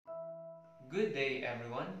Good day,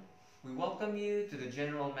 everyone. We welcome you to the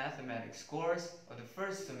General Mathematics course of the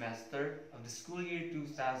first semester of the school year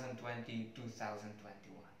 2020-2021.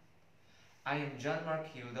 I am John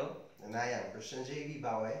Mark Hildo. And I am Christian J.B.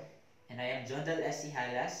 Bawe. And I am John Del S.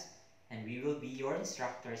 Halas, and we will be your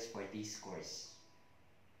instructors for this course.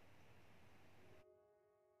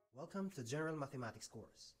 Welcome to General Mathematics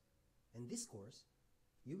course. In this course,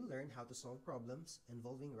 you will learn how to solve problems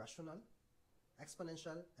involving rational,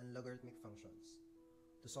 exponential, and logarithmic functions,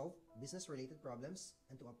 to solve business-related problems,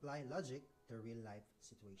 and to apply logic to real-life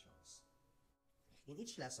situations. In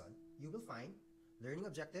each lesson, you will find learning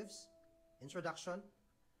objectives, introduction,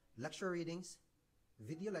 lecture readings,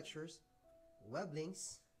 video lectures, web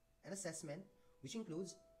links, and assessment, which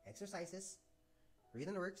includes exercises,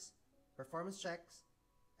 written works, performance checks,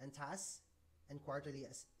 and tasks, and quarterly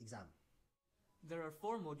exam. There are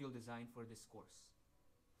 4 modules designed for this course.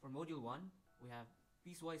 For Module 1, we have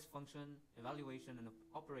piecewise function, evaluation and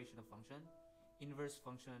operation of function, inverse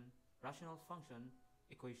function, rational function,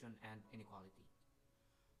 equation, and inequality.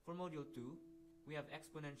 For Module 2, we have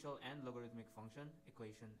exponential and logarithmic function,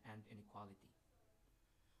 equation, and inequality.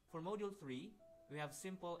 For Module 3, we have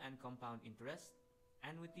simple and compound interest,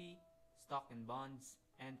 annuity, stock and bonds,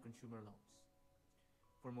 and consumer loans.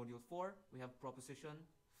 For Module 4, we have proposition,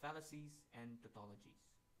 fallacies, and tautologies.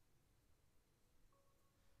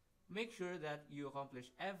 Make sure that you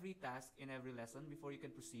accomplish every task in every lesson before you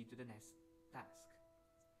can proceed to the next task.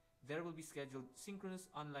 There will be scheduled synchronous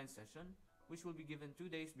online session, which will be given 2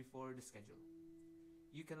 days before the schedule.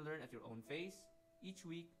 You can learn at your own pace. Each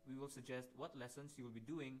week, we will suggest what lessons you will be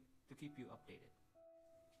doing to keep you updated.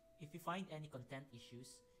 If you find any content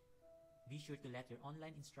issues, be sure to let your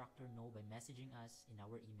online instructor know by messaging us in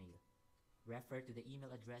our email. Refer to the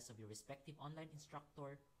email address of your respective online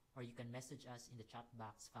instructor, or you can message us in the chat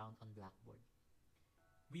box found on Blackboard.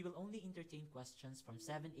 We will only entertain questions from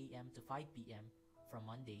 7 a.m. to 5 p.m. from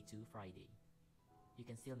Monday to Friday. You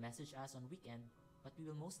can still message us on weekend, but we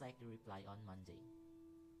will most likely reply on Monday.